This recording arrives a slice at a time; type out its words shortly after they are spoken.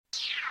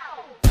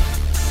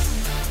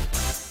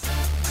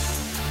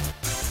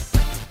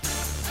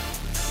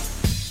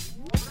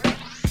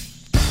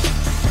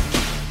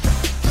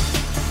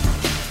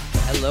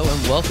Hello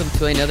and welcome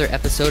to another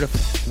episode of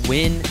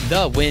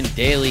The Win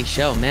Daily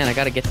Show. Man, I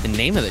got to get the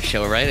name of the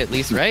show right, at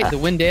least, right? The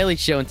Win Daily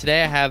Show. And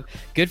today I have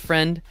good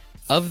friend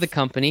of the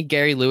company,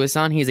 Gary Lewis,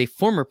 on. He is a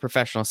former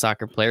professional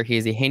soccer player. He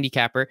is a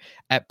handicapper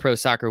at Pro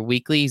Soccer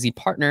Weekly. He's a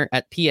partner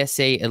at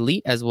PSA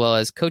Elite, as well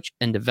as coach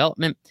and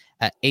development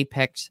at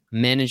Apex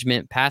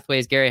Management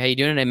Pathways. Gary, how you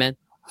doing today, man?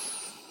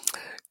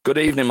 Good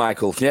evening,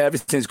 Michael. Yeah,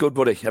 everything's good,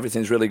 buddy.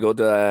 Everything's really good.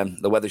 The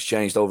weather's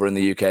changed over in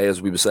the UK,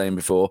 as we were saying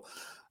before.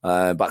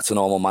 Back to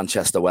normal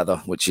Manchester weather,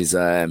 which is,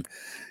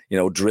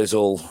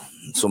 drizzle,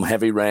 some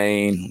heavy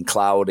rain,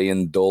 cloudy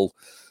and dull,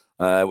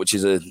 which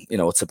is a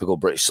typical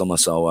British summer.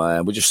 So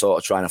we're just sort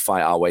of trying to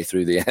fight our way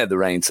through the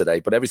rain today.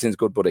 But everything's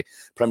good, buddy.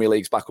 Premier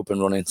League's back up and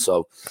running.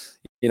 So,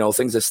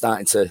 things are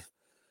starting to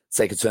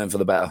take a turn for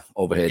the better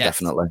over here,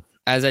 definitely.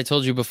 As I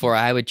told you before,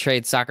 I would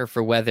trade soccer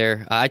for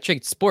weather. I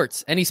trade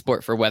any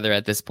sport for weather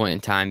at this point in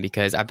time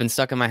because I've been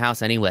stuck in my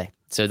house anyway.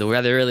 So the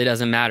weather really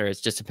doesn't matter. It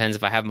just depends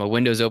if I have my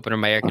windows open or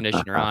my air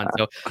conditioner on.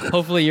 So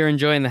hopefully you're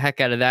enjoying the heck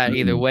out of that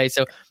either way.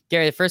 So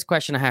Gary, the first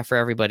question I have for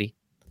everybody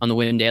on the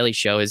Win Daily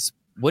Show is,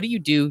 what do you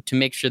do to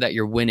make sure that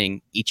you're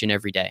winning each and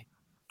every day?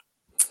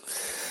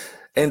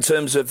 In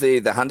terms of the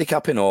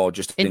handicapping, or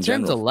just in terms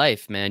general? of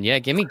life, man? Yeah,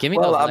 give me.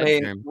 Well, I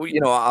mean,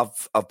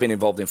 I've been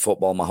involved in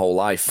football my whole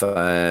life.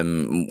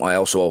 I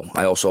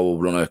also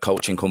run a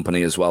coaching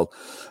company as well,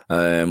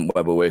 where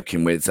we're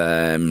working with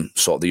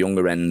sort of the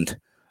younger end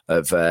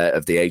of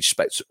the age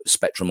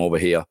spectrum over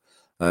here,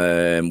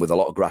 with a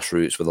lot of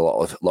grassroots, with a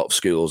lot of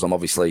schools. I'm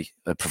obviously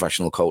a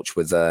professional coach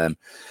with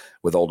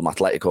Oldham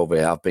Athletic over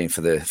here. I've been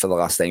for the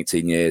last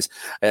 18 years.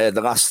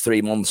 The last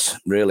 3 months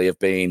really have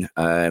been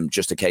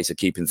just a case of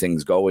keeping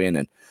things going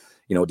and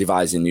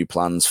devising new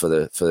plans for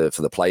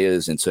the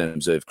players in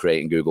terms of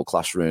creating Google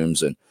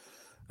Classrooms and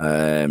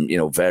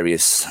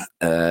various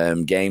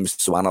games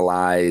to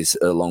analyze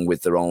along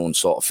with their own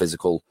sort of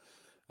physical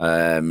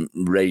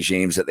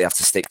regimes that they have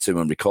to stick to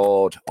and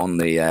record on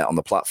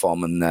the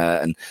platform.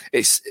 And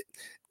it's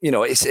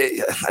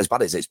as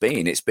bad as it's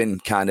been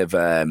kind of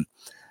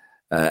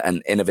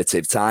an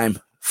innovative time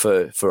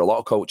for a lot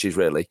of coaches,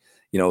 really,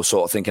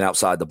 sort of thinking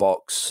outside the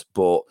box,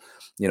 but,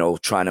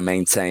 trying to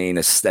maintain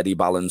a steady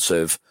balance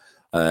of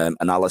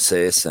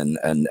analysis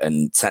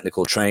and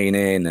technical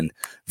training and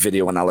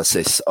video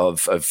analysis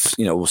of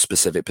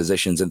specific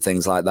positions and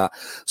things like that.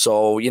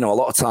 So, a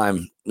lot of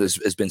time has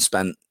been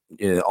spent,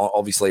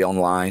 obviously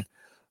online.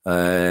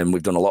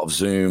 We've done a lot of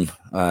Zoom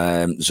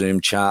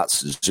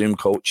chats, Zoom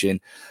coaching.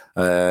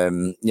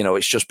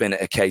 It's just been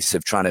a case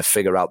of trying to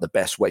figure out the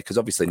best way, because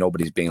obviously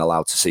nobody's being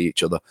allowed to see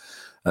each other.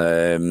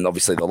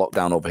 Obviously the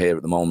lockdown over here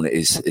at the moment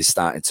is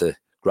starting to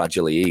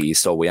gradually ease,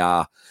 so we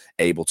are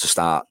able to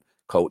start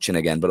coaching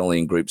again, but only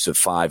in groups of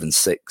 5 and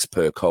 6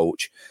 per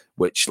coach,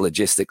 which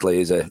logistically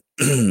is a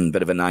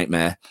bit of a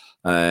nightmare.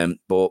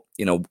 But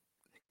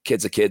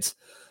kids are kids.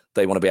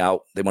 They want to be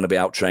out. They want to be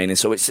out training.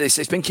 So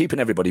it's been keeping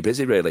everybody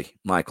busy, really,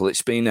 Michael.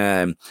 It's been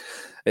a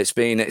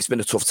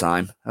tough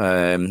time.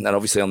 And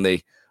obviously on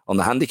the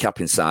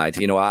handicapping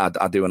side,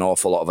 I do an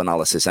awful lot of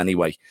analysis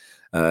anyway,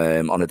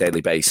 on a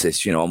daily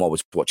basis. I'm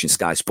always watching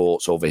Sky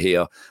Sports over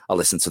here. I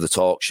listen to the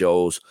talk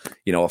shows.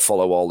 I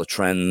follow all the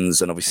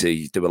trends and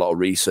obviously do a lot of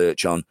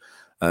research on,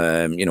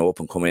 up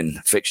and coming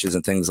fixtures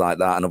and things like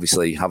that. And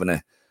obviously having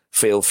a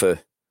feel for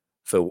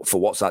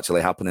what's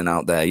actually happening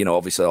out there.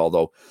 Obviously,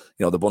 although,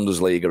 the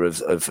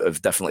Bundesliga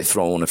have definitely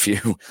thrown a few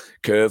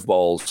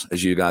curveballs,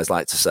 as you guys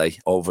like to say,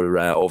 over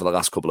the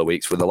last couple of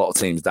weeks, with a lot of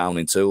teams down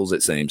in tools,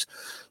 it seems.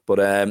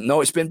 But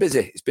no, it's been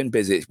busy. It's been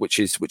busy, which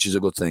is a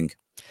good thing.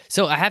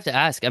 So I have to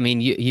ask, I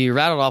mean, you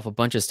rattled off a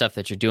bunch of stuff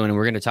that you're doing, and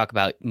we're going to talk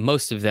about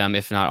most of them,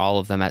 if not all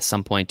of them, at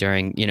some point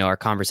during, our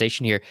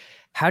conversation here.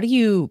 How do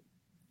you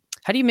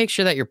make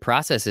sure that your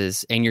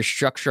processes and your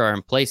structure are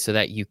in place so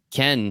that you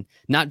can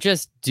not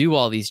just do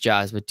all these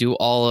jobs, but do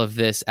all of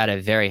this at a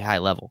very high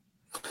level?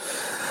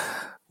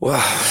 Well,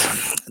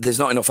 there's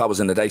not enough hours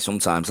in the day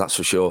sometimes, that's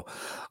for sure.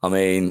 I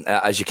mean,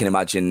 as you can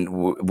imagine,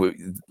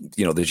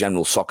 the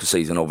general soccer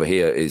season over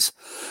here is,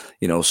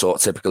 sort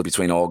of typically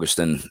between August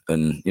and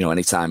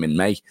any time in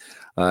May.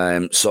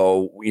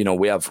 So,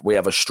 we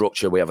have a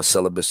structure, we have a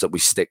syllabus that we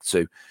stick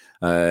to.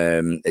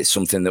 It's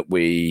something that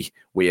we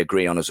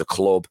agree on as a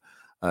club.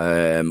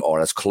 Or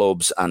as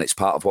clubs, and it's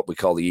part of what we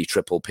call the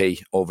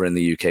EPPP over in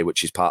the UK,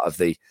 which is part of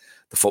the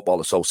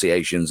Football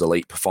Association's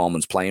Elite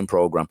Performance Playing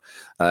Programme,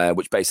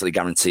 which basically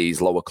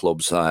guarantees lower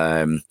clubs,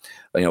 a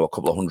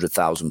couple of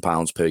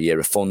 £100,000 per year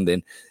of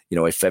funding,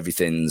 if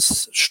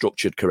everything's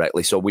structured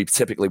correctly. So we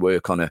typically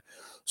work on a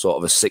sort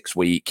of a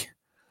 6-week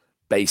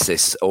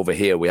basis over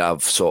here. We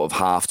have sort of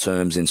half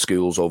terms in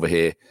schools over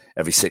here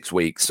every 6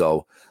 weeks.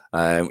 So,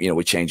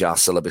 we change our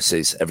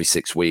syllabuses every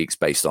 6 weeks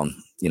based on,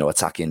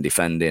 attacking,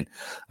 defending,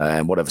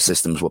 whatever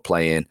systems we're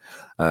playing.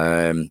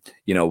 We're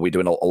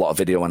doing a lot of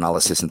video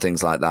analysis and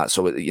things like that.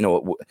 So,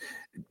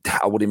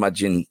 I would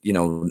imagine,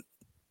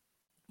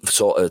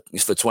 sort of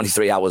for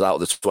 23 hours out of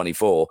the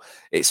 24,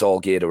 it's all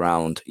geared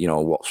around,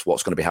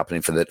 what's going to be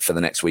happening for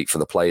the next week for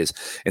the players.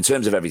 In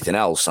terms of everything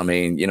else, I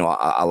mean,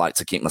 I like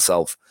to keep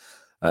myself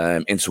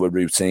into a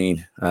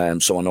routine.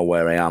 So I know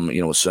where I am,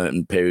 you know,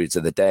 certain periods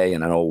of the day,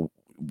 and I know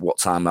what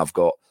time I've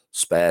got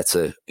spare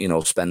to, you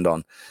know, spend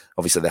on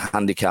obviously the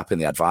handicapping,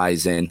 the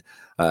advising.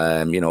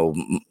 You know,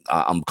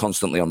 I'm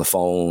constantly on the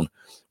phone.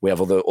 We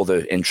have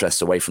other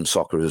interests away from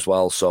soccer as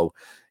well. So,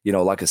 you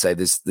know, like I say,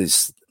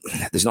 there's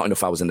not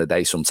enough hours in the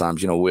day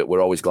sometimes. You know,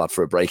 we're always glad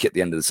for a break at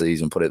the end of the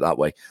season, put it that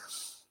way.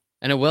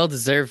 And a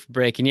well-deserved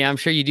break. And yeah, I'm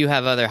sure you do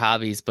have other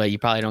hobbies, but you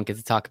probably don't get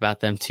to talk about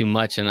them too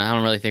much. And I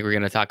don't really think we're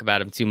going to talk about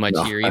them too much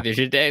here either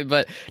today.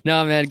 But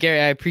no, man, Gary,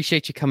 I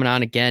appreciate you coming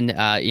on again.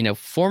 You know,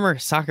 former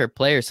soccer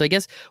player. So I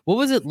guess, what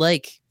was it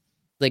like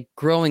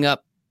growing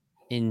up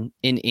in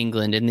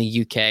England, in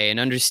the UK, and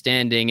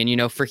understanding, and, you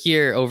know,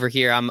 over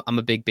here, I'm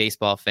a big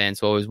baseball fan,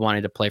 so I always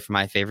wanted to play for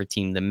my favorite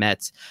team, the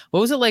Mets.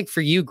 What was it like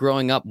for you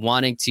growing up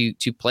wanting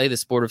to play the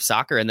sport of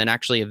soccer, and then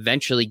actually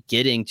eventually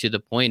getting to the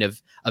point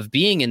of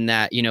being in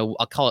that, you know,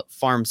 I'll call it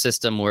farm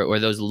system, or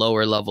those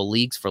lower level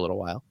leagues for a little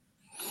while?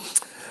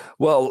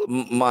 Well,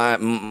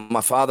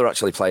 my father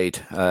actually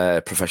played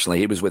professionally.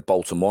 He was with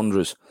Bolton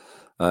Wanderers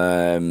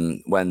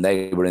when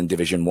they were in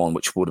Division 1,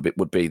 which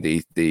would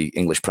be the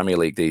English Premier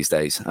League these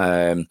days.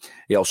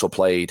 He also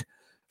played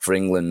for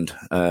England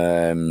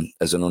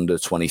as an under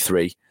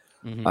 23.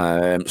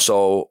 Mm-hmm.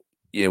 So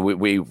yeah,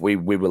 we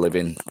were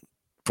living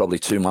probably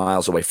 2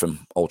 miles away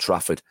from Old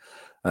Trafford.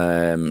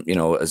 You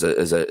know, as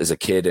a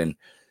kid, and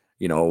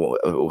you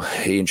know,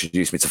 he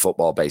introduced me to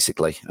football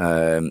basically.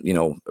 You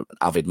know,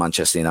 avid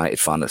Manchester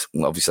United fan.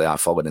 Obviously, I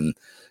followed in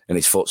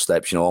his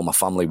footsteps. You know, all my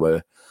family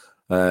were.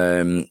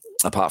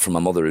 Apart from my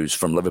mother, who's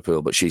from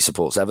Liverpool, but she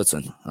supports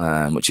Everton,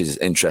 which is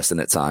interesting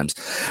at times.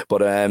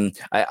 But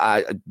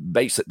I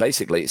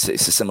basically, it's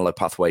a similar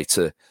pathway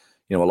to,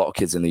 you know, a lot of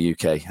kids in the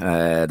UK.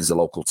 There's a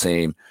local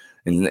team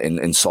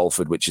in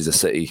Salford, which is a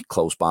city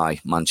close by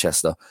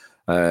Manchester,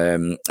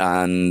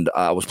 and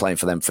I was playing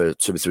for them for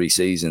 2 or 3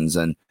 seasons.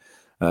 And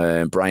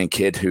Brian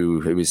Kidd, who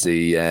was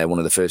the one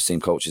of the first team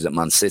coaches at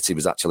Man City,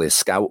 was actually a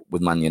scout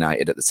with Man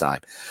United at the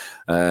time.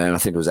 I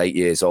think I was 8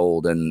 years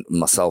old, and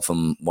myself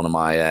and one of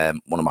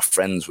my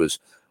friends was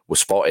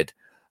spotted,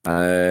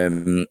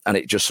 and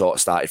it just sort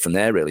of started from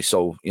there, really.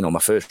 So, you know, my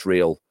first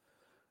real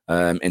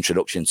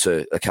introduction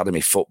to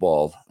academy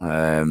football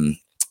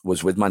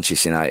was with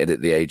Manchester United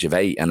at the age of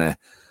 8, and I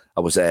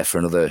was there for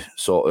another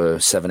sort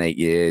of 7-8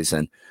 years,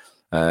 and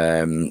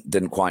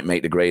didn't quite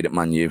make the grade at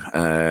Man U.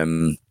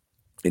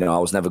 You know, I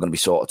was never going to be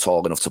sort of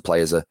tall enough to play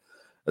as a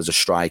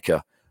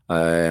striker.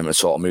 I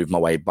sort of moved my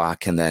way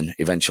back, and then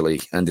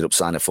eventually ended up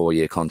signing a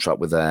 4-year contract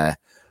with a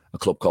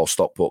club called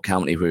Stockport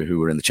County, who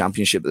were in the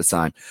Championship at the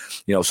time.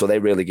 You know, so they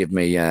really give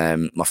me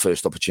my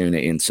first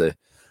opportunity into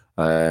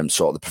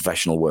sort of the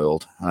professional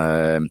world.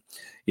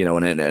 You know,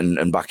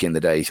 and back in the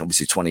day,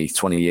 obviously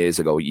 20 years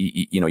ago,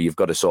 you know, you've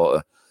got to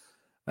sort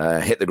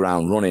of hit the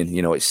ground running.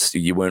 You know,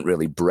 you weren't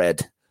really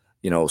bred.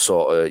 You know,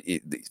 sort of,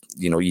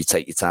 you know, you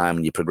take your time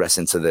and you progress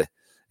into the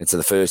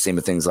first team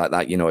and things like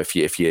that. You know, if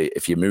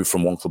you move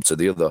from one club to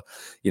the other,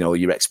 you know,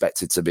 you're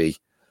expected to be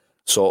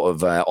sort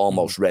of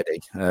almost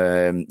ready.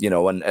 You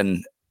know,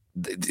 and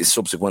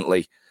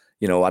subsequently,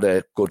 you know, I had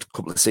a good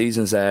couple of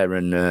seasons there,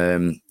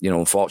 and you know,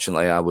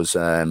 unfortunately, I was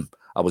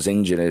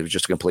injured. It was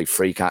just a complete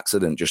freak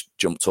accident. Just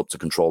jumped up to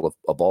control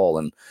a ball,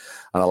 and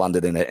I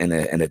landed in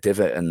a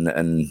divot,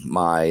 and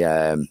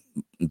my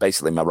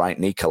basically my right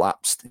knee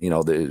collapsed. You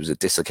know, there was a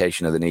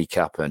dislocation of the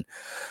kneecap and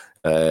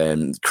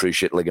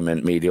cruciate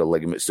ligament, medial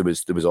ligaments.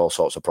 There was all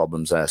sorts of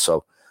problems there.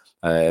 So,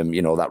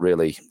 you know, that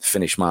really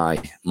finished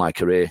my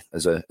career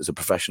as a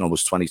professional. I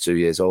was 22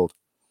 years old.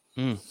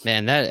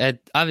 Man, that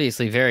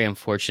obviously very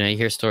unfortunate. You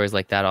hear stories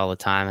like that all the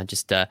time. I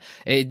just,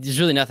 there's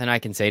really nothing I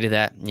can say to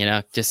that. You know,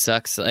 it just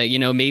sucks. You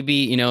know, maybe,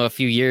 you know, a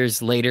few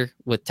years later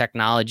with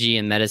technology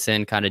and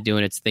medicine kind of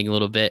doing its thing a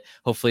little bit,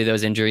 hopefully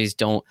those injuries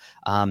don't,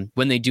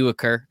 when they do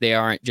occur, they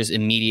aren't just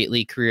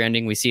immediately career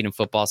ending. We see it in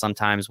football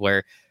sometimes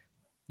where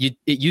it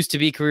used to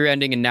be career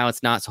ending and now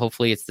it's not. So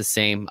hopefully it's the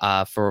same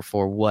for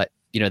what,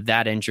 you know,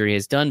 that injury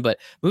has done. But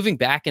moving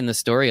back in the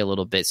story a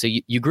little bit. So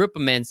you grew up a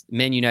Man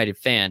United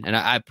fan, and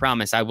I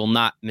promise I will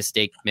not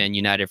mistake Man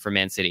United for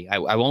Man City.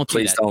 I won't do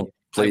Please that. Don't.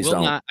 Please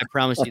don't. Not. I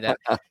promise you that.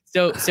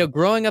 So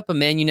growing up a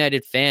Man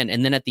United fan,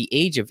 and then at the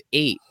age of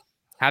 8,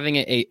 having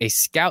a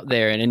scout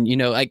there, and you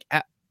know, like,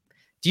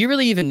 do you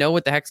really even know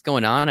what the heck's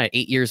going on at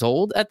 8 years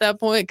old at that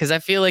point? Because I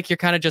feel like you're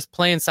kind of just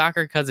playing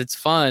soccer because it's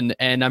fun,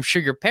 and I'm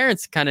sure your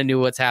parents kind of knew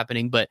what's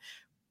happening, but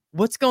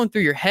what's going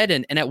through your head,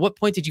 and at what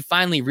point did you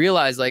finally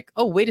realize, like,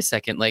 oh, wait a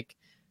second, like,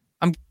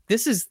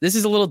 this is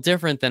a little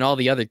different than all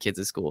the other kids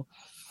at school?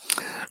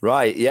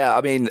 Right. Yeah.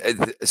 I mean,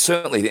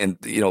 certainly in,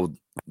 you know,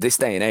 this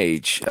day and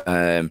age,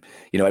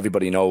 you know,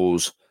 everybody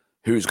knows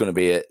who's going to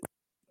be at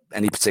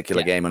any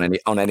particular game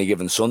on any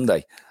given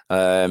Sunday.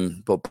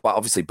 But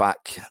obviously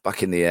back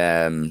in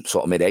the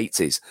sort of mid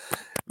 80s,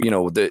 you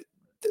know, the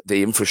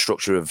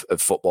infrastructure of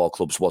football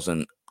clubs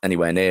wasn't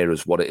anywhere near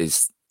as what it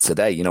is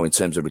today, you know, in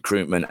terms of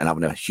recruitment and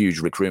having a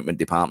huge recruitment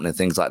department and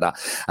things like that.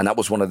 And that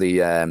was one of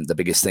the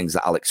biggest things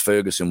that Alex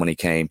Ferguson, when he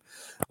came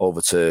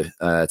over to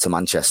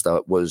Manchester,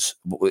 it was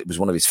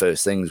one of his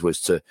first things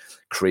was to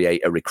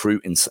create a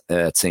recruiting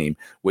team,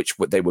 which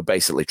they would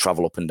basically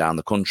travel up and down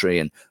the country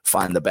and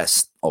find the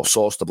best or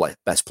source the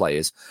best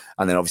players,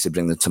 and then obviously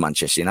bring them to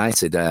Manchester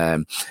United.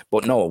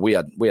 But no, we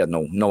had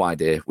no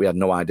idea. We had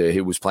no idea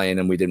who was playing,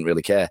 and we didn't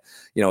really care.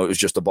 It was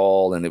just a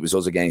ball, and it was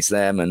us against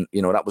them, and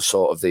that was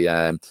sort of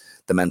the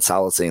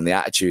mentality and the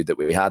attitude that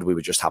we had. We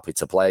were just happy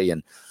to play,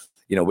 and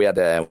we had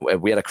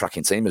a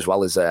cracking team as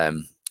well as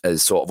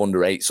sort of under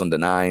 8s, under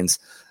 9s.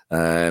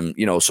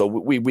 So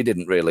we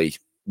didn't really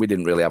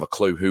have a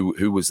clue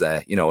who was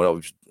there. I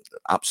was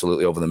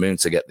absolutely over the moon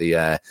to get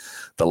the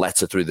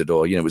letter through the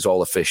door. It was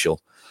all official.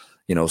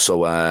 So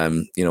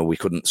we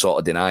couldn't sort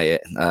of deny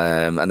it.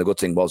 And the good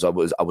thing was I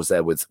was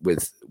there with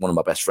one of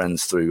my best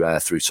friends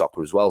through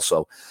soccer as well.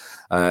 So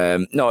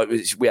no,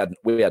 we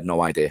had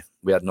no idea.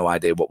 We had no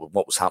idea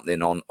what was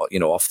happening on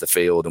off the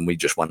field, and we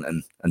just went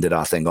and did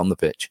our thing on the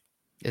pitch.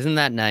 Isn't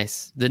that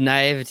nice? The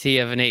naivety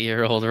of an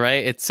 8-year-old,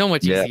 right? It's so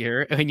much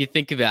easier when you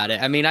think about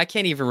it. I mean, I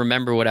can't even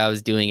remember what I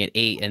was doing at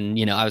 8,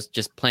 and I was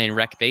just playing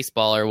rec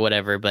baseball or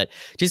whatever. But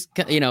just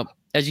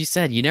as you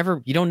said, you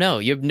don't know.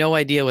 You have no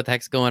idea what the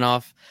heck's going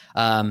off.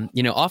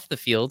 Off the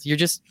field,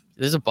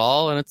 there's a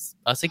ball and it's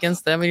us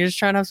against them, and you're just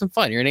trying to have some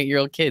fun. You're an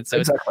 8-year-old kid, so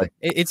exactly.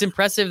 It's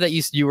impressive that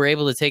you were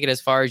able to take it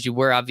as far as you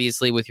were.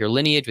 Obviously, with your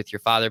lineage, with your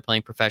father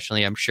playing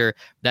professionally, I'm sure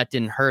that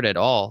didn't hurt at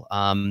all.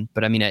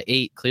 But I mean, at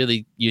 8,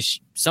 clearly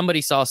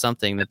somebody saw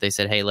something that they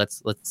said, "Hey,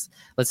 let's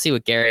see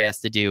what Gary has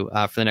to do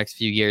for the next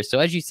few years." So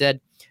as you said,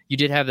 you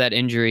did have that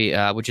injury,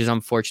 which is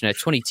unfortunate.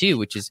 22,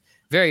 which is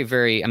very,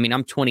 very. I mean,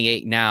 I'm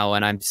 28 now,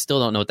 and I still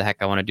don't know what the heck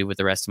I want to do with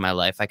the rest of my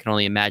life. I can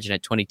only imagine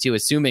at 22,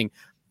 assuming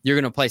you're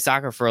going to play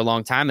soccer for a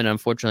long time, and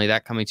unfortunately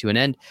that coming to an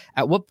end.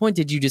 At what point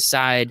did you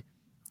decide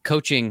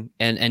coaching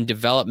and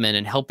development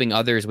and helping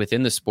others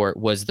within the sport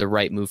was the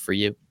right move for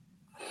you?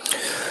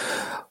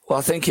 Well,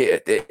 I think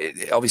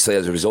it obviously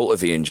as a result of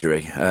the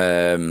injury,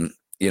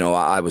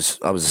 I was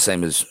the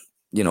same as,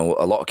 a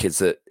lot of kids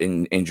that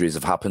injuries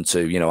have happened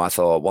to. I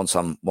thought once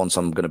I'm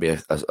going to be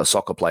a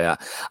soccer player,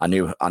 I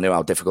knew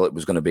how difficult it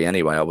was going to be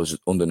anyway. I was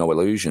under no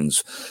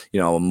illusions.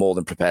 I'm more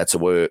than prepared to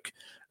work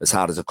as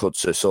hard as I could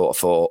to sort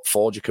of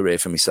forge a career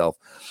for myself.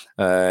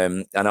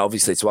 And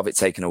obviously to have it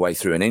taken away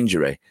through an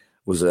injury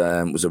was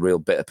a real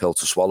bitter pill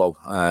to swallow.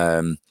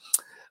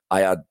 I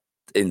had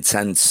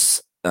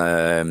intense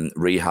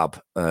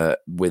rehab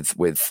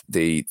with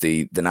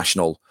the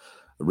National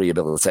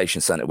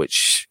Rehabilitation Centre,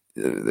 which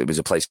it was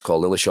a place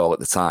called Lilleshall at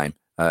the time.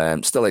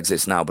 Still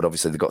exists now, but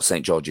obviously they've got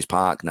St George's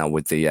Park now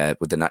with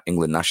the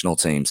England national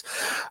teams,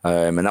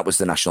 and that was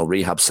the National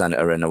Rehab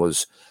Centre. And I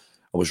was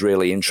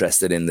really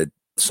interested in the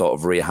sort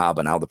of rehab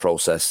and how the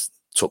process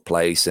took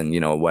place, and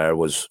where I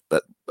was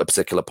at a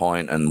particular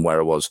point and where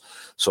I was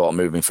sort of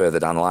moving further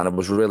down the line. I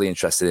was really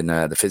interested in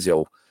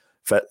the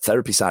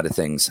physiotherapy side of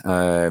things.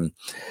 I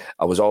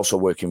was also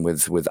working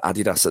with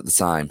Adidas at the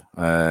time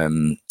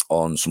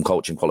on some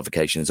coaching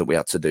qualifications that we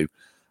had to do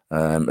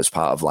as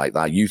part of like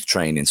that youth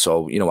training.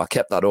 So I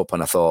kept that up,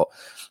 and I thought,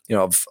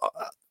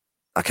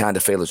 I kind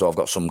of feel as though I've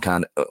got some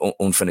kind of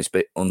unfinished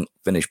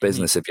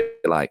business, if you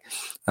like,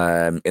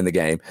 in the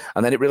game.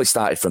 And then it really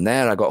started from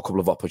there. I got a couple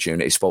of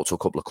opportunities, spoke to a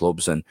couple of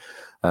clubs, and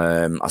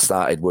I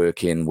started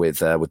working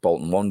with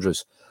Bolton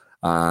Wanderers,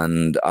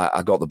 and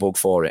I got the bug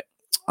for it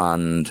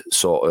and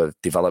sort of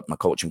developed my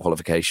coaching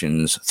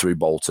qualifications through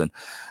Bolton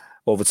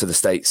over to the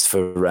States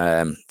for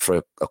a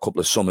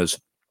couple of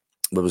summers.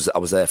 I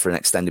was there for an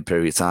extended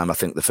period of time. I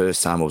think the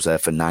first time I was there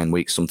for 9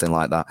 weeks, something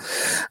like that.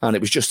 And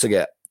it was just to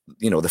get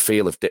the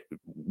feel of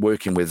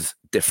working with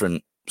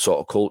different sort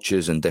of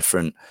cultures and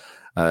different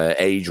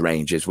age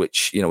ranges,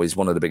 which, is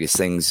one of the biggest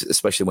things,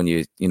 especially when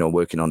you're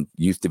working on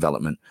youth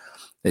development,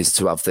 is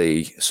to have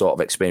the sort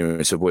of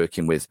experience of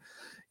working with,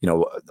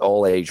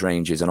 all age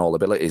ranges and all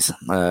abilities.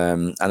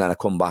 And then I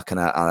come back and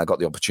I got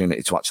the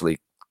opportunity to actually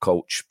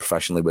coach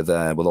professionally with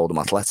Oldham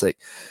Athletic.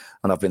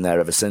 And I've been there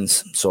ever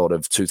since, sort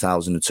of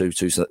 2002,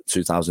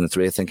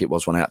 2003, I think it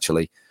was when I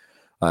actually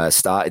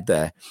started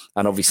there.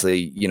 And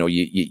obviously,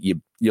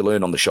 you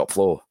learn on the shop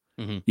floor.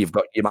 Mm-hmm.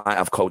 You might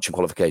have coaching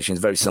qualifications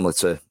very similar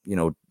to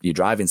your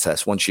driving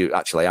test. Once you're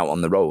actually out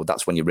on the road,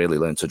 that's when you really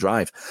learn to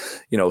drive.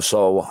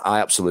 So I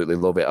absolutely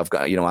love it. I've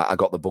got I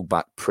got the bug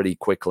back pretty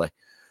quickly.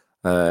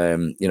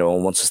 And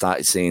once I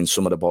started seeing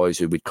some of the boys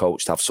who we'd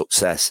coached have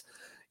success,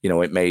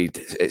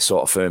 it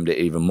sort of firmed it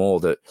even more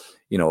that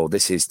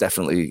this is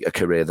definitely a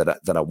career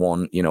that I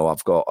want.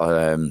 I've got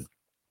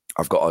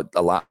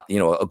a lot,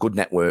 a good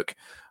network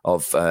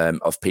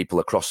of people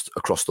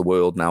across the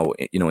world now,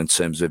 in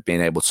terms of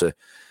being able to,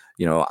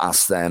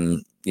 ask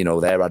them,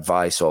 their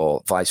advice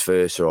or vice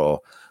versa, or,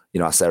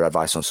 ask their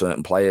advice on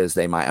certain players.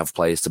 They might have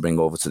players to bring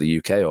over to the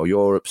UK or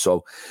Europe.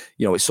 So,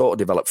 it sort of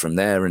developed from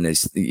there, and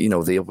is,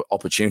 the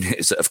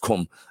opportunities that have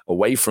come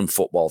away from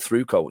football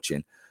through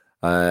coaching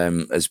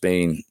has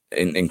been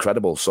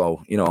incredible.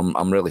 So,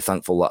 I'm really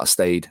thankful that I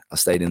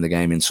stayed in the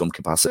game in some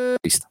capacity at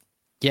least.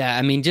 Yeah,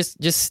 I mean,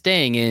 just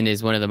staying in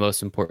is one of the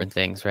most important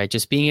things, right?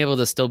 Just being able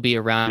to still be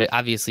around it.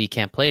 Obviously, you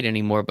can't play it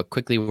anymore, but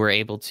quickly we're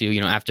able to,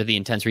 after the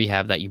intense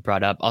rehab that you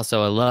brought up.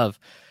 Also, I love,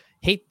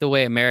 hate the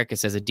way America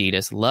says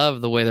Adidas,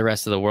 love the way the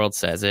rest of the world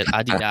says it.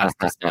 Adidas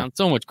just sounds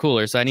so much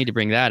cooler. So I need to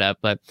bring that up.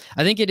 But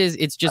I think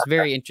it's just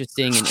very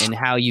interesting in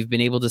how you've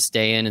been able to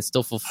stay in and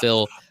still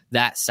fulfill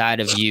that side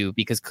of you,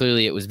 because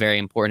clearly it was very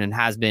important and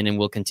has been and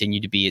will continue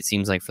to be, it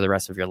seems like, for the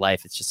rest of your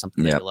life. It's just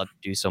something that you love to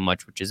do so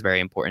much, which is very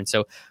important.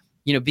 So,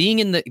 you know, being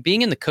in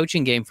the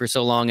coaching game for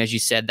so long, as you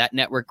said, that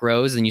network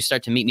grows and you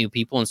start to meet new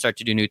people and start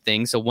to do new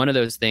things. So one of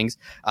those things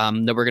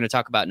that we're going to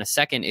talk about in a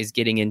second is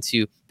getting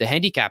into the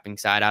handicapping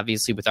side,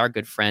 obviously with our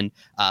good friend,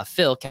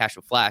 Phil, Cash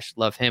with Flash.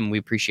 Love him. We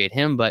appreciate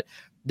him. But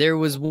there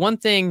was one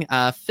thing,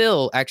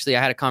 Phil, actually,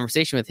 I had a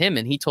conversation with him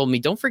and he told me,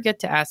 don't forget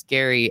to ask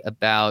Gary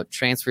about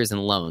transfers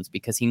and loans,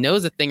 because he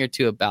knows a thing or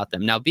two about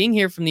them. Now, being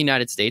here from the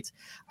United States,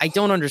 I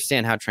don't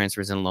understand how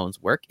transfers and loans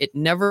work. It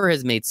never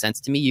has made sense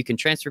to me. You can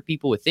transfer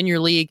people within your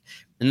league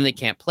and then they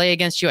can't play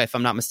against you. If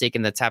I'm not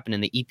mistaken, that's happened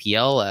in the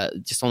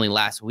EPL. Just only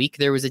last week,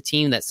 there was a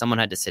team that someone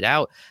had to sit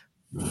out.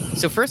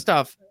 So first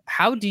off,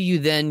 how do you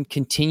then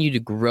continue to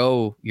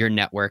grow your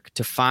network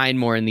to find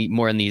more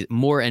and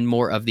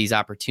more of these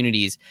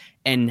opportunities?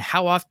 And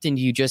how often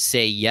do you just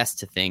say yes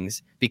to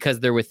things because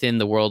they're within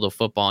the world of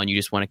football and you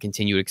just want to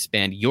continue to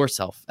expand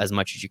yourself as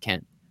much as you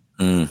can?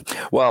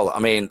 Well, I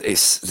mean,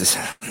 it's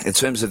in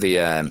terms of the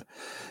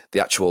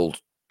actual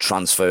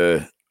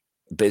transfer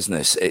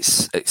business,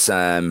 it's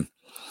a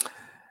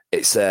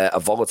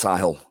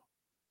volatile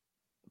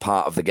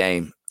part of the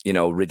game. You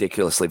know,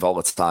 ridiculously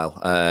volatile.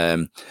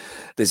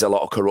 There's a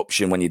lot of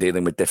corruption when you're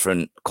dealing with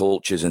different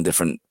cultures and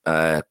different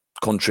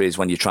countries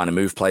when you're trying to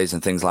move players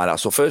and things like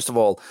that. So first of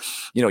all,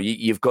 you know,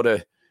 you've got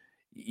to,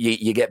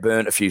 you get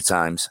burnt a few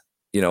times.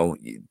 You know,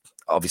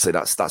 obviously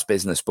that's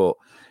business, but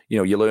you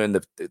know, you learn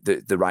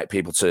the right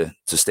people to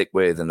stick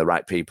with and the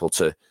right people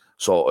to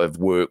sort of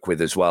work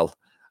with as well.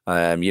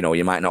 You know,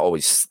 you might not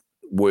always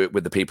work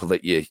with the people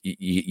that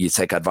you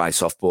take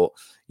advice off, but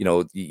you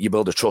know, you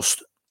build a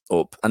trust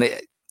up, and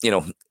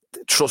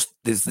trust.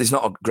 There's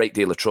not a great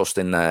deal of trust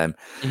in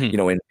you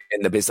know, in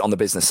the on the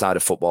business side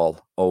of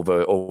football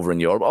over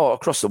in Europe or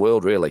across the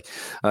world, really.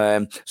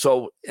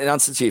 So in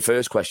answer to your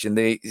first question,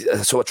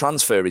 so a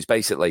transfer is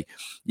basically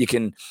you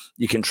can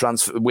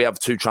transfer. We have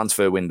 2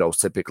 transfer windows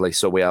typically.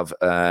 So we have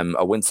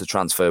a winter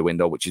transfer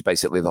window, which is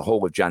basically the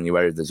whole of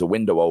January. There's a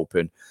window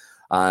open,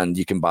 and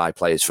you can buy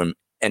players from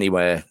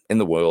anywhere in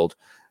the world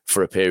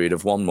for a period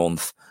of 1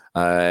 month.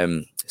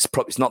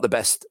 It's not the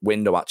best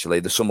window, actually.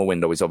 The summer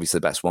window is obviously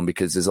the best one,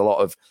 because there's a lot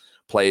of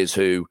players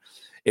who,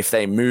 if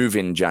they move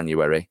in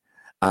January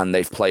and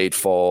they've played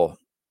for,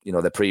 you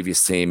know, their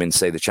previous team in,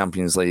 say, the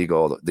Champions League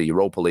or the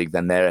Europa League,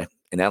 then they're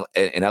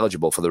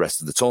ineligible for the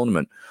rest of the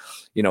tournament.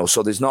 You know,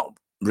 so there's not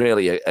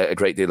really a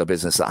great deal of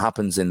business that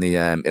happens in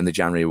the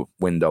January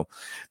window.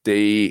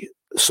 The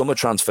summer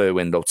transfer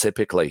window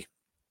typically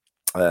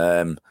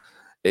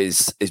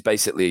is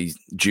basically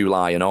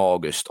July and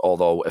August,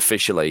 although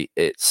officially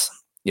it's,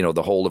 you know,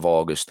 the whole of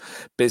August.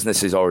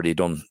 Business is already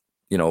done,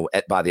 you know,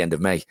 by the end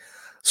of May.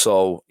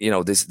 So, you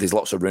know, there's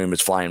lots of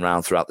rumours flying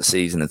around throughout the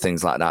season and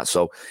things like that.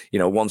 So, you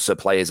know, once a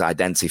player's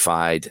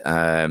identified,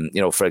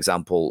 you know, for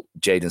example,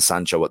 Jadon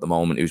Sancho at the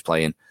moment, who's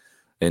playing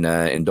in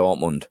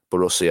Dortmund,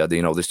 Borussia,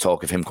 you know, there's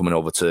talk of him coming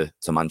over to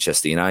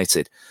Manchester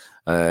United,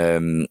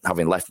 having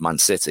left Man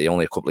City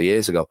only a couple of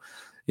years ago.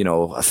 You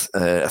know, I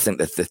think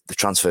that the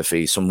transfer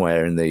fee is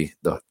somewhere in the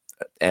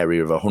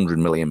area of £100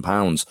 million.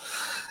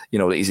 You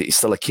know, he's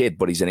still a kid,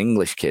 but he's an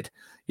English kid.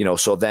 You know,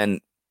 so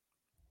then,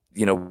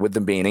 you know, with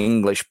them being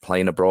English,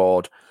 playing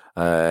abroad,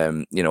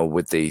 you know,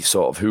 with the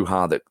sort of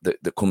hoo-ha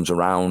that comes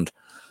around,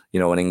 you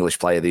know, an English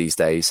player these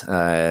days,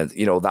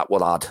 you know, that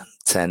will add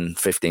 10,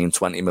 15,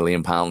 20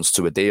 million pounds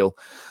to a deal.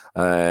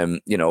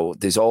 You know,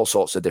 there's all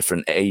sorts of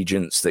different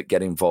agents that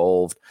get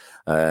involved.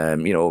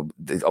 You know,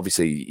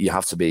 obviously you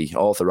have to be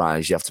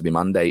authorized, you have to be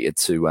mandated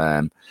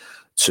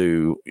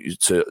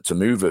to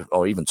move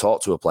or even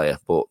talk to a player,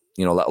 but,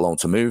 you know, let alone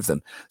to move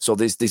them. So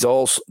there's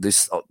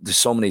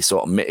so many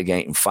sort of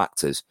mitigating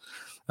factors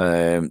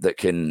that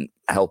can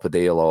help a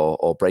deal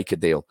or break a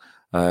deal.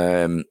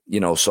 You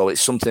know, so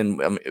it's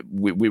something. I mean,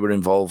 we were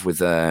involved with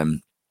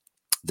the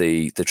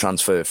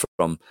transfer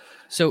from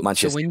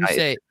Manchester.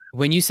 So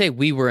when you say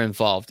we were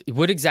involved,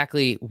 what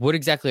exactly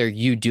are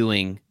you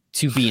doing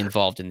to be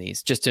involved in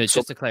these? Just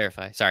to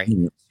clarify. Sorry.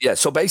 Yeah.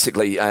 So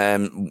basically,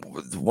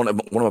 one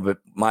of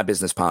my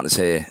business partners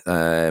here,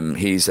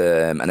 he's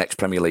an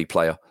ex-Premier League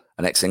player,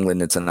 an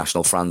ex-England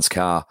international, Franz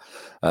Carr,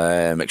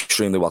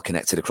 extremely well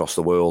connected across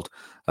the world.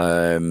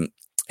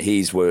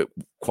 He's worked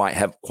quite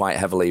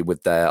heavily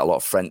with a lot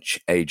of French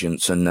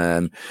agents,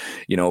 and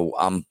you know,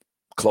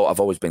 I've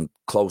always been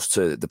close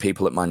to the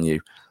people at Man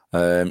U.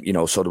 You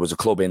know, so there was a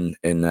club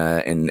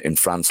in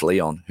France,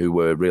 Lyon, who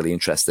were really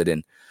interested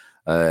in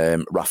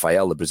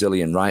Rafael, the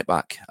Brazilian right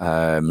back,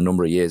 a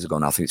number of years ago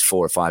now. I think it's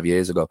 4 or 5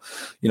 years ago.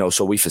 You know,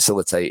 so we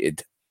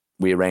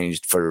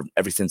arranged for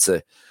everything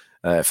for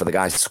the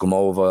guys to come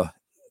over,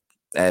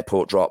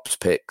 airport drops,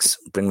 picks,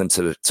 bring them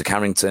to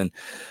Carrington.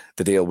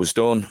 The deal was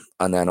done,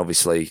 and then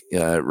obviously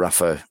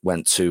Rafa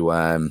went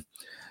to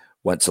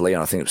went to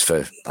Leon. I think it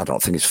was I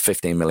don't think it's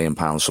 £15 million,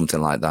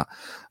 something like that.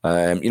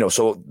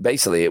 So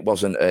basically it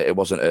wasn't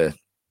a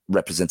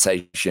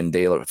representation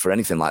deal for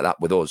anything like that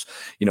with us.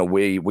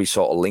 We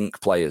sort of link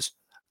players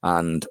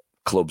and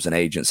clubs and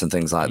agents and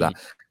things like that,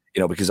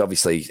 because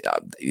obviously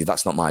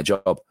that's not my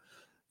job.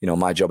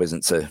 My job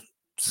isn't to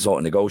sort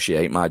of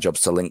negotiate. My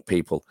job's to link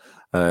people,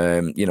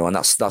 and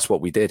that's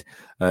what we did.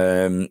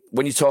 When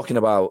you're talking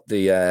about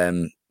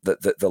the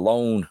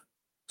loan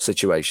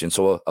situation,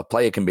 so a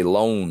player can be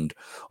loaned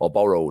or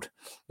borrowed,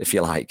 if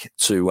you like,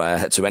 to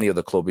any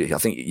other club. I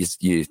think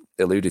you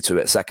alluded to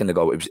it a second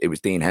ago. It was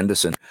Dean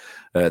Henderson,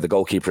 the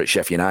goalkeeper at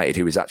Sheffield United,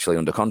 who was actually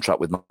under contract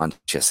with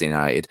Manchester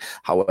United.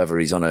 However,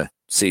 he's on a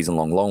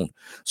season-long loan.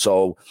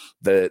 So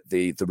the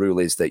rule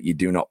is that you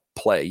do not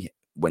play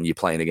when you're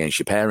playing against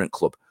your parent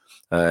club.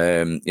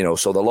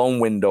 So the loan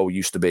window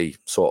used to be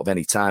sort of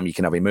any time. You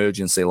can have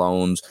emergency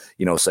loans.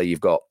 Say you've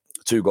got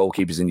 2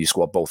 goalkeepers in your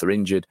squad, both are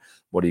injured.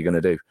 What are you going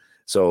to do?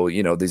 So,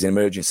 there's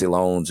emergency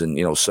loans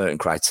and, certain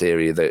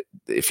criteria that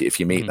if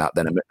you meet that,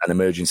 then an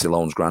emergency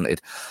loan's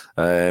granted.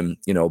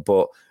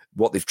 But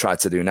what they've tried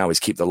to do now is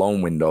keep the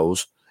loan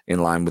windows in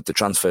line with the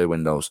transfer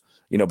windows,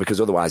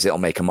 because otherwise it'll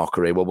make a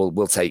mockery. Well,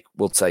 we'll take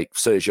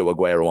Sergio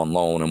Aguero on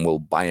loan and we'll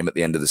buy him at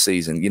the end of the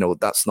season.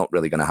 That's not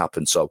really going to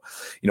happen. So,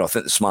 I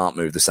think the smart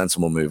move, the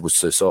sensible move was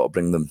to sort of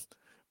bring them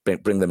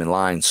in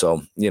line.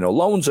 So,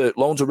 loans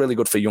are really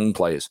good for young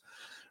players,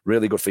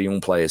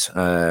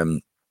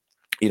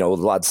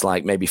 lads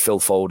like maybe Phil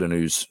Foden,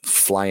 who's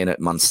flying at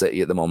Man City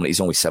at the moment. He's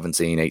only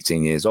 17,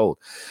 18 years old.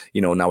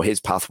 Now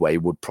his pathway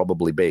would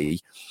probably be,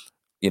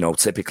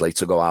 typically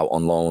to go out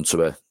on loan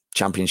to a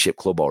Championship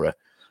club or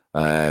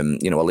a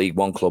League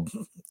One club.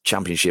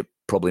 Championship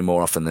probably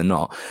more often than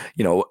not.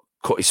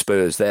 Cut his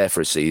Spurs there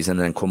for a season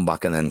and then come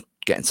back and then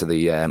get into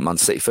the Man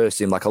City first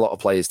team, like a lot of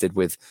players did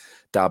with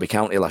Derby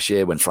County last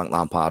year when Frank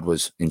Lampard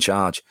was in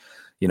charge.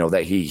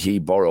 That he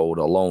borrowed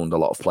or loaned a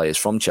lot of players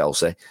from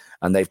Chelsea,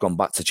 and they've gone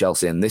back to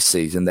Chelsea, and this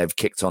season they've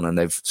kicked on and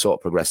they've sort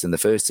of progressed in the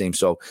first team.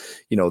 So,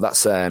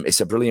 that's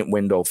it's a brilliant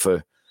window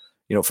for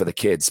the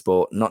kids,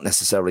 but not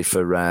necessarily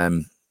for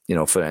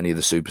for any of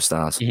the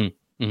superstars.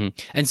 Mm-hmm. Mm-hmm.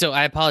 And so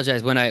I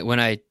apologize when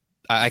I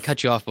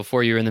cut you off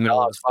before you were in the middle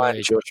of the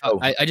story. Sure.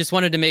 I just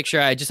wanted to make sure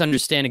I just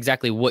understand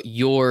exactly what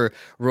your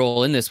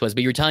role in this was.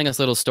 But you were telling us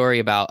a little story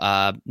about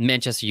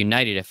Manchester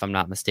United, if I'm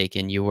not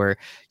mistaken. You were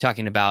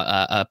talking about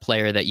a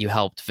player that you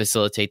helped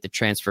facilitate the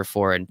transfer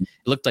for, and it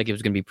looked like it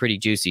was going to be pretty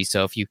juicy.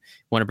 So if you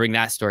want to bring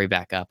that story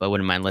back up, I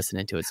wouldn't mind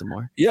listening to it some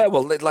more. Yeah,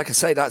 well, like I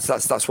say,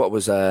 that's what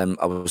was I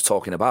was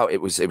talking about.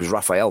 It was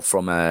Raphael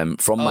from Man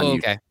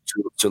U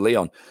to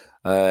Leon.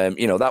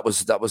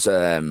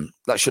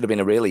 That should have been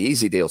a really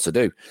easy deal to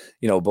do,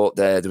 but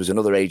there was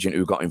another agent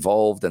who got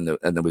involved, and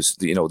there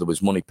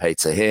was money paid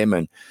to him,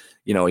 and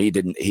he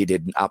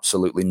did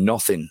absolutely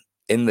nothing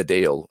in the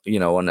deal,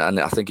 and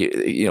I think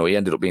he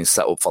ended up being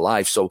set up for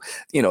life. So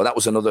that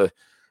was another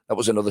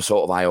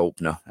sort of eye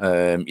opener,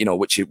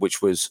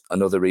 which was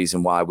another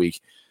reason why we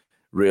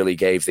really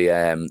gave the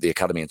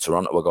academy in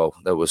Toronto a go.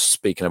 That was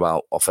speaking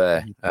about off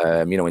air,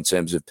 in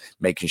terms of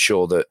making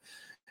sure that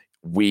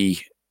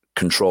we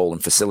control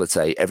and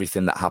facilitate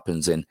everything that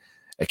happens in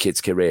a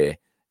kid's career,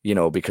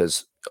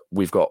 because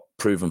we've got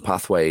proven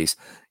pathways.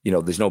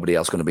 There's nobody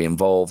else going to be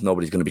involved.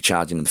 Nobody's going to be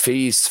charging them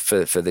fees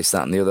for this,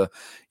 that, and the other.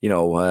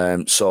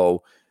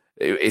 So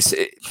it's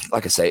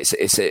like I say,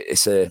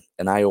 it's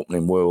an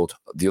eye-opening world.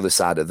 The other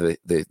side of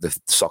the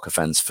soccer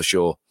fence, for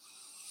sure.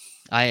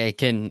 I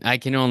can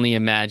only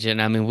imagine.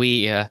 I mean,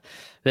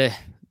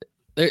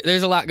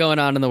 there's a lot going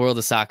on in the world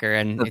of soccer,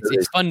 and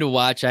it's fun to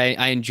watch.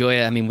 I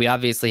enjoy it. I mean, we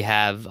obviously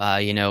have,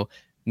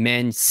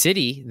 Man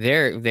City.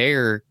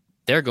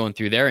 They're going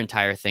through their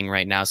entire thing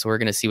right now, so we're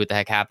going to see what the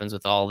heck happens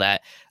with all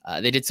that.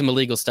 They did some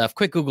illegal stuff.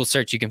 Quick Google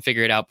search, you can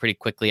figure it out pretty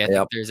quickly. I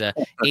think there's a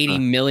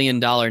 $80 million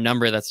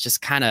number that's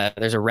just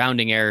there's a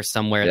rounding error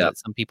somewhere that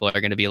some people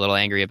are going to be a little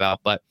angry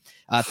about. But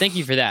thank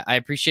you for that. I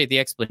appreciate the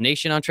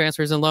explanation on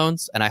transfers and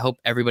loans, and I hope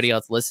everybody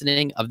else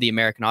listening of the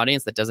American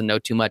audience that doesn't know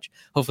too much,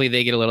 hopefully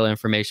they get a little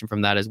information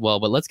from that as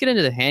well. But let's get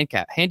into the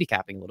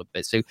handicapping a little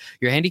bit. So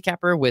you're a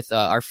handicapper with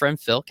our friend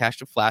Phil, Cash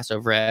to Flash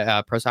over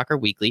at Pro Soccer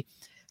Weekly.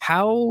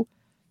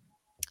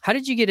 How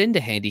did you get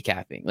into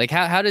handicapping? Like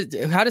how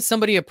does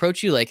somebody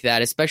approach you like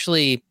that,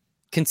 especially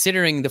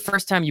considering the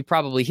first time you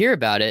probably hear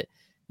about it,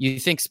 you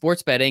think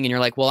sports betting and you're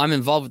like, well, I'm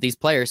involved with these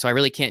players, so I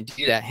really can't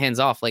do that, hands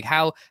off. Like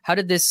how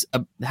did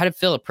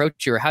Phil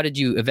approach you, or how did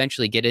you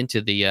eventually get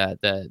into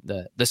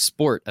the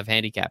sport of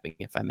handicapping,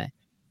 if I may?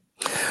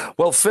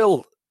 Well,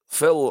 Phil,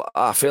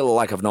 I feel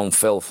like I've known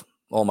Phil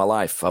all my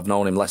life. I've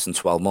known him less than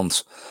 12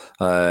 months.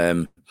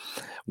 One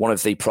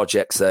of the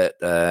projects that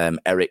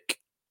Eric,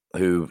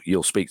 who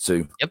you'll speak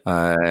to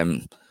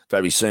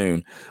very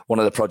soon, one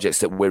of the projects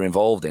that we're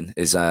involved in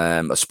is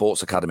a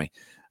sports academy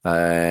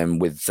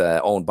with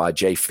owned by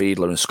Jay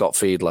Fiedler and Scott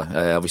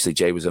Fiedler. Obviously,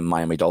 Jay was a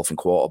Miami Dolphin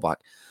quarterback.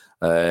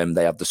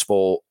 They have the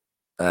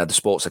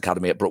sports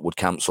academy at Brookwood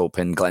Camps up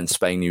in Glen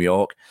Spain, New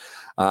York.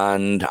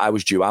 And I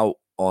was due out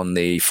on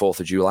the 4th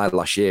of July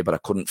last year, but I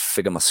couldn't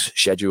figure my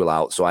schedule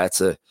out. So I had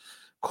to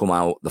come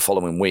out the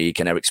following week,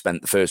 and Eric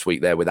spent the first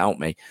week there without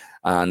me,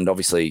 and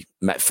obviously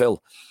met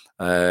Phil.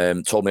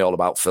 Told me all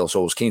about Phil,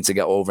 so I was keen to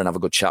get over and have a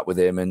good chat with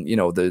him, and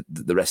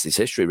the rest is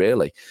history,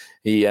 really.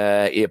 He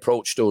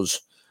approached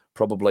us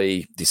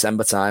probably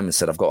December time and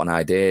said, I've got an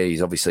idea.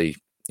 He's obviously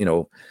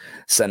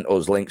sent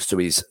us links to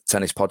his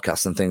tennis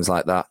podcast and things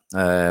like that,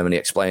 and he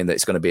explained that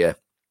it's going to be a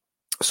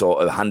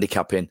sort of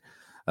handicapping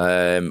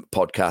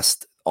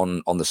podcast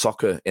on the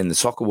soccer, in the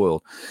soccer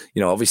world.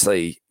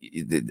 Obviously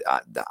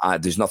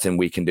there's nothing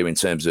we can do in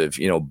terms of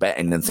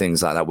betting and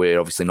things like that. We're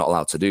obviously not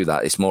allowed to do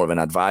that. It's more of an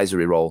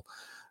advisory role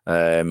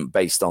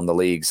based on the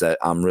leagues that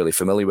I'm really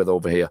familiar with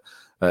over here.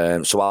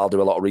 So I'll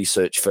do a lot of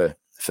research for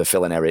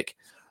Phil and Eric,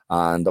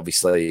 and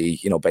obviously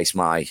base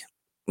my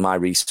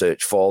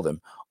research for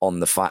them on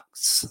the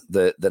facts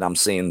that I'm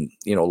seeing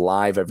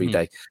live every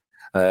day.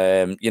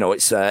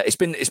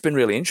 It's been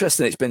really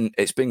interesting.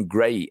 It's been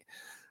great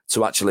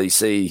to actually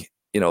see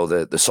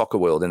the soccer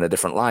world in a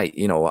different light.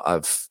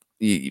 I've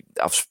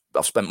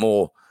spent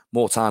more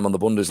time on the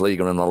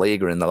Bundesliga and La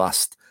Liga in the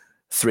last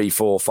 3,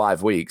 4,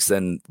 5 weeks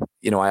than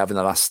I have in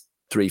the last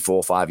 3,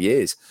 4, 5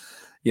 years.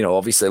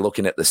 Obviously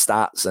looking at the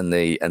stats and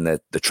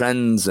the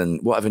trends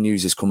and whatever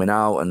news is coming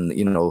out, and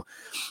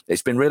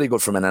it's been really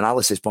good from an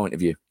analysis point of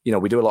view.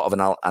 We do a lot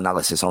of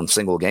analysis on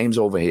single games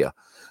over here.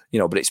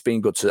 But it's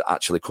been good to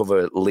actually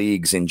cover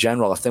leagues in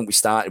general. I think we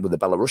started with the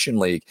Belarusian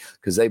league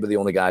because they were the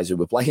only guys who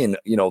were playing.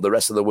 The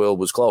rest of the world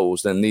was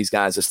closed, and these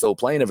guys are still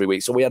playing every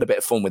week. So we had a bit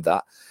of fun with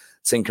that,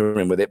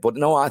 tinkering with it. But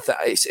no, I think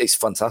it's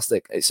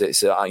fantastic.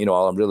 It's I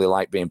really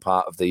like being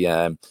part of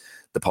the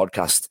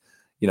podcast.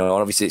 And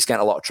obviously it's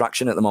getting a lot of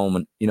traction at the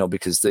moment.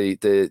 Because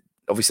the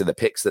obviously the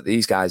picks that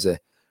these guys are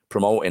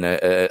promoting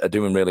are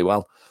doing really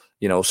well.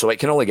 So it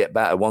can only get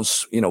better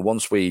once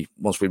we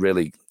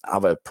really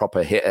have a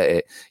proper hit at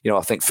it.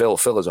 I think Phil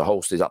as a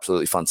host is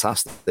absolutely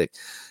fantastic.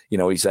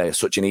 He's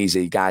such an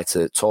easy guy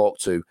to talk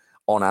to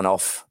on and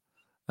off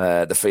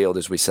the field,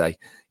 as we say.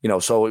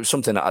 So it was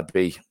something that I'd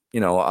be,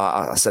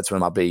 I said to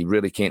him, I'd be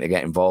really keen to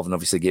get involved and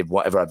obviously give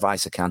whatever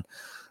advice I can.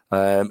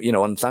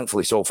 And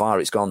thankfully so far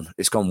it's gone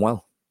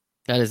well.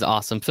 That is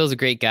awesome. Phil's a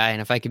great guy,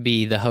 and if I could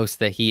be the host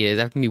that he is,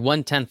 I can be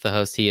 1/10 the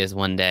host he is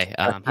one day.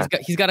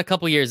 He's got a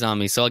couple years on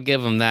me, so I'll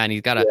give him that. And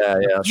he's got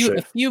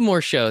a few more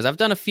shows. I've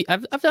done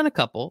I've done a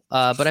couple,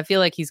 but I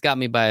feel like he's got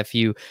me by a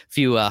few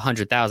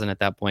 100,000 at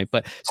that point.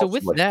 But so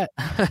with that,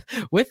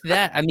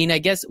 I mean, I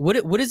guess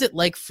what is it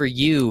like for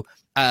you?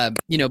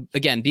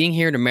 Again, being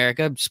here in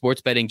America,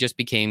 sports betting just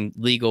became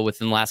legal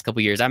within the last couple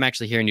of years. I'm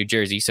actually here in New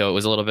Jersey, so it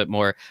was a little bit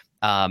more.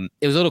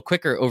 It was a little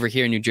quicker over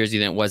here in New Jersey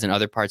than it was in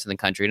other parts of the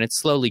country, and it's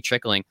slowly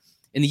trickling.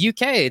 In the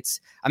UK,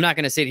 I'm not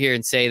going to sit here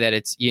and say that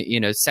it's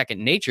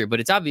second nature, but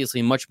it's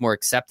obviously much more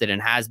accepted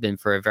and has been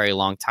for a very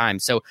long time.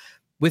 So,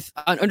 with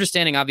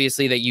understanding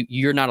obviously that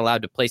you're not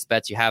allowed to place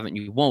bets, you haven't,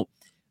 you won't.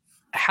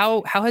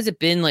 How has it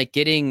been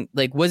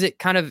was it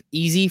kind of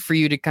easy for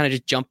you to kind of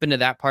just jump into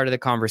that part of the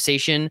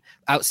conversation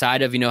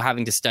outside of,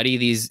 having to study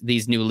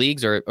these new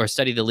leagues or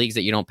study the leagues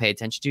that you don't pay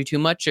attention to too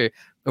much, or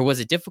was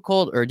it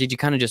difficult, or did you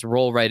kind of just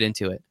roll right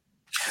into it?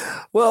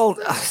 Well,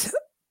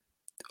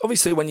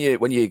 obviously when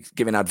you're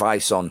giving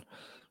advice on,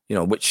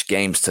 which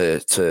games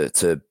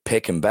to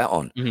pick and bet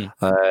on,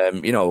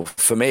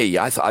 for me,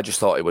 I just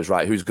thought it was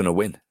right. Who's going to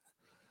win?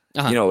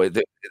 Uh-huh.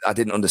 I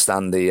didn't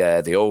understand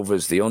the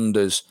overs, the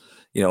unders,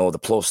 the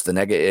plus, the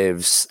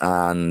negatives,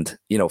 and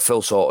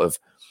Phil sort of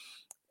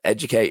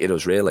educated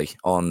us really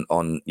on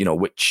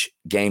which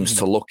games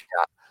to look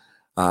at,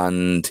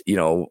 and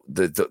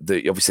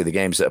the obviously the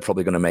games that are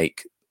probably going to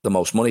make the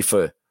most money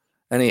for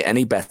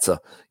any better.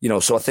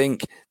 So I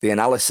think the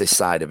analysis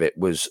side of it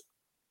was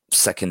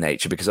second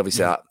nature, because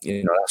obviously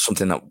that's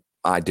something that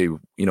I do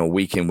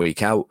week in,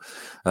 week out.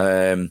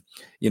 The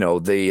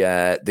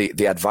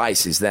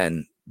advice is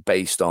then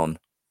based on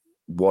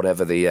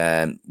whatever the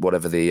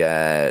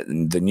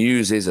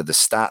news is, or the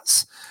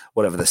stats,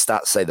 whatever the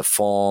stats say, the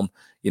form,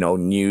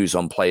 news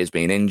on players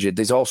being injured.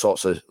 There's all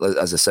sorts of,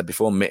 as I said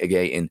before,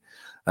 mitigating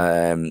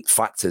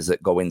factors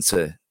that go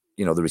into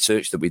the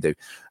research that we do.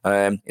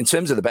 In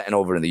terms of the betting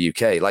over in the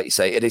UK, like you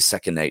say, it is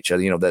second nature.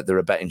 There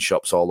are betting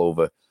shops all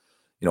over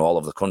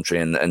the country,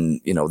 and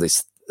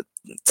there's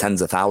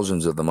tens of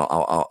thousands of them,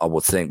 I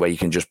would think, where you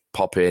can just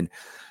pop in,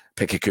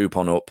 pick a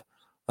coupon up,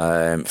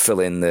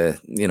 fill in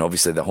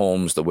obviously the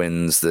homes, the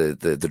wins,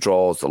 the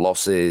draws, the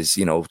losses,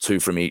 2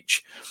 from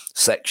each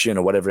section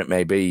or whatever it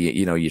may be,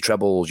 your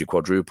trebles, your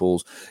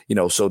quadruples,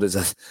 so there's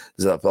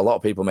a lot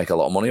of people make a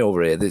lot of money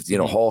over here. There's,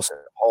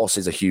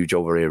 horses are huge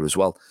over here as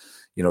well.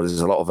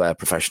 There's a lot of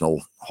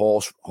professional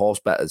horse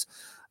bettors.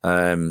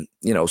 So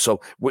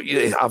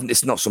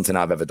it's not something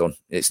I've ever done.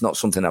 It's not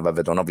something I've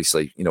ever done.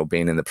 Obviously,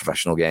 being in the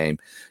professional game,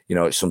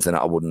 it's something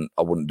that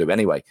I wouldn't do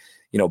anyway.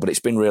 But it's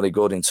been really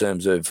good in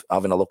terms of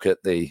having a look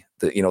at the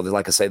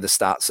like I say, the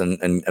stats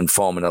and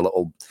forming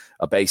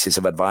a basis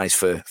of advice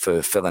for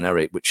Phil and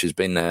Eric, which has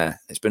been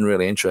it's been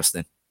really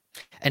interesting.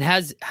 And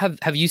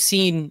have you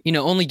seen,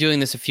 only doing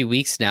this a few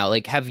weeks now,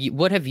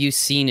 what have you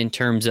seen in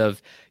terms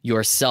of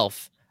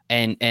yourself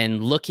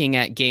and looking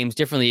at games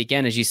differently.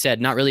 Again, as you said,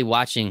 not really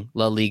watching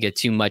La Liga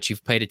too much.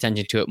 You've paid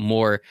attention to it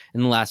more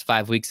in the last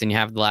 5 weeks than you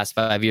have the last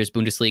 5 years,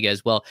 Bundesliga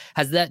as well.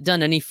 Has that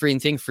done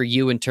anything for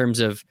you in terms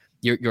of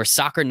your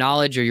soccer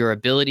knowledge or your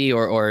ability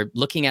or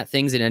looking at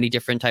things in any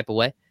different type of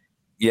way?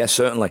 Yeah,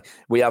 certainly.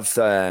 We have,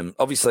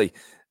 obviously,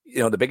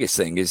 the biggest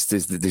thing is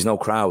there's no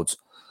crowds,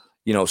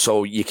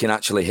 so you can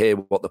actually hear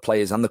what the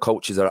players and the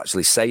coaches are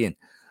actually saying.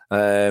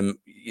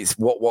 It's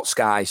what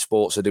Sky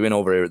Sports are doing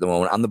over here at the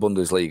moment and the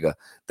Bundesliga.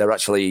 They're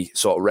actually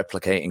sort of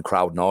replicating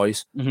crowd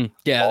noise. Mm-hmm.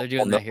 Yeah, they're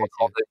doing that here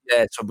too.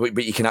 Yeah,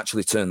 but you can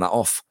actually turn that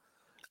off.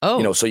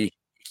 Oh, so you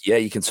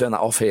can turn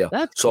that off here.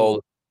 That's so cool.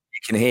 You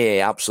can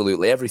hear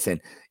absolutely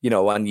everything.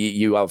 And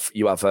you have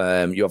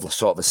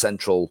sort of a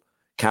central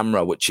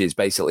camera which is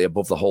basically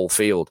above the whole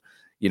field.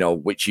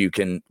 Which you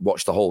can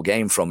watch the whole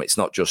game from. It's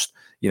not just,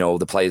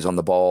 the players on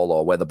the ball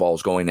or where the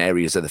ball's going,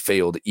 areas of the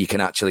field. You can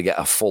actually get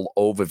a full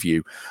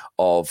overview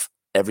of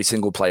every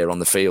single player on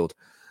the field.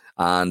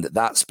 And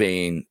that's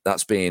been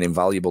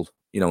invaluable,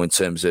 in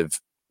terms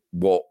of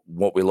what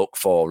we look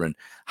for and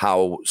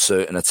how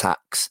certain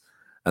attacks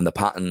and the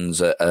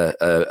patterns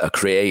are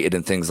created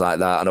and things like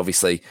that. And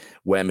obviously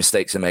where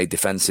mistakes are made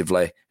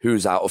defensively,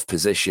 who's out of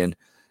position.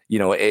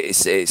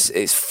 It's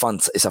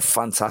a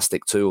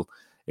fantastic tool.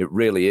 It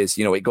really is.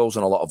 It goes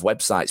on a lot of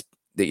websites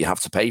that you have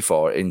to pay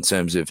for in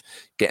terms of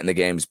getting the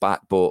games back.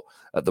 But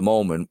at the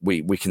moment,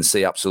 we can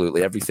see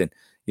absolutely everything.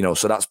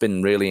 So that's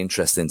been really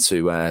interesting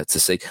to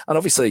see. And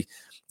obviously,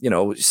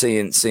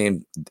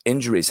 seeing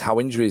injuries, how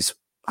injuries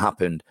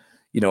happened.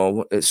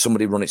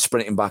 Somebody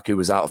sprinting back who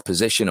was out of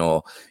position,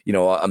 or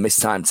a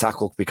mistimed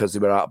tackle because they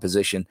were out of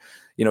position.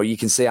 You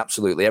can see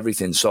absolutely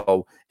everything.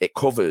 So it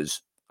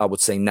covers, I would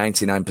say,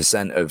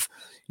 99% of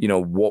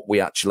what we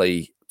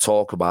actually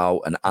talk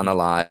about and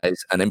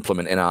analyze and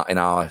implement in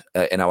our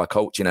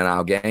coaching and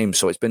our game.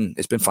 So it's been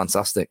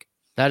fantastic.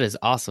 That is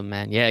awesome,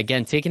 man. Yeah,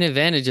 again, taking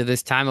advantage of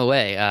this time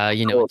away.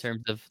 In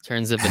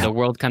terms of the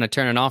world kind of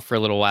turning off for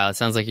a little while. It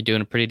sounds like you're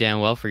doing pretty damn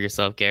well for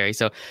yourself, Gary.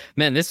 So,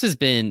 man, this was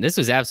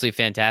absolutely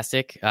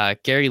fantastic.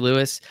 Gary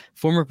Lewis,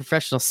 former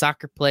professional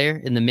soccer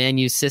player in the Man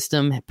U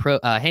system,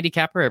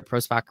 handicapper at Pro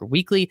Soccer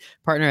Weekly,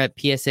 partner at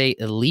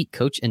PSA Elite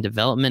Coach and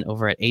Development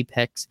over at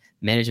Apex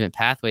Management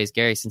Pathways.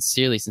 Gary,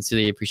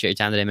 sincerely appreciate your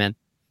time today, man.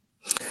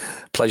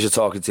 Pleasure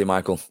talking to you,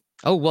 Michael.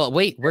 Oh, well,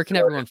 wait, where can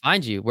everyone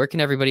find you? Where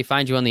can everybody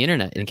find you on the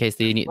internet in case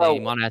they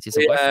want to ask you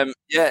some questions?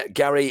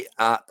 Gary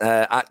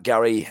at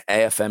Gary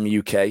AFM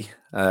UK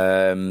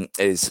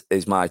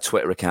is my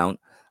Twitter account,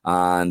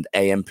 and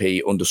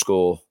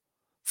AMP_football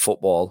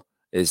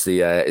is the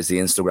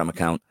Instagram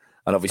account.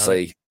 And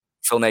obviously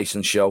Phil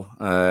Nason's show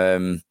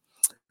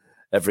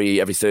every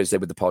Thursday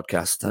with the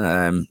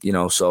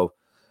podcast. So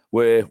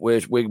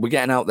we're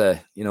getting out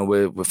there.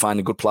 We're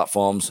finding good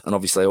platforms, and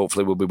obviously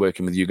hopefully we'll be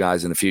working with you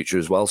guys in the future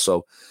as well.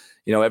 So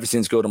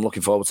everything's good. I'm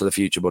looking forward to the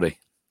future, buddy.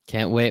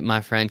 Can't wait, my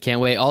friend. Can't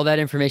wait. All that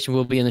information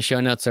will be in the show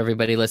notes. So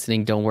everybody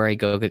listening, don't worry.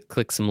 Go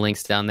click some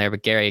links down there.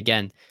 But Gary,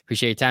 again,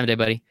 appreciate your time today,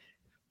 buddy.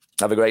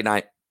 Have a great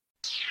night.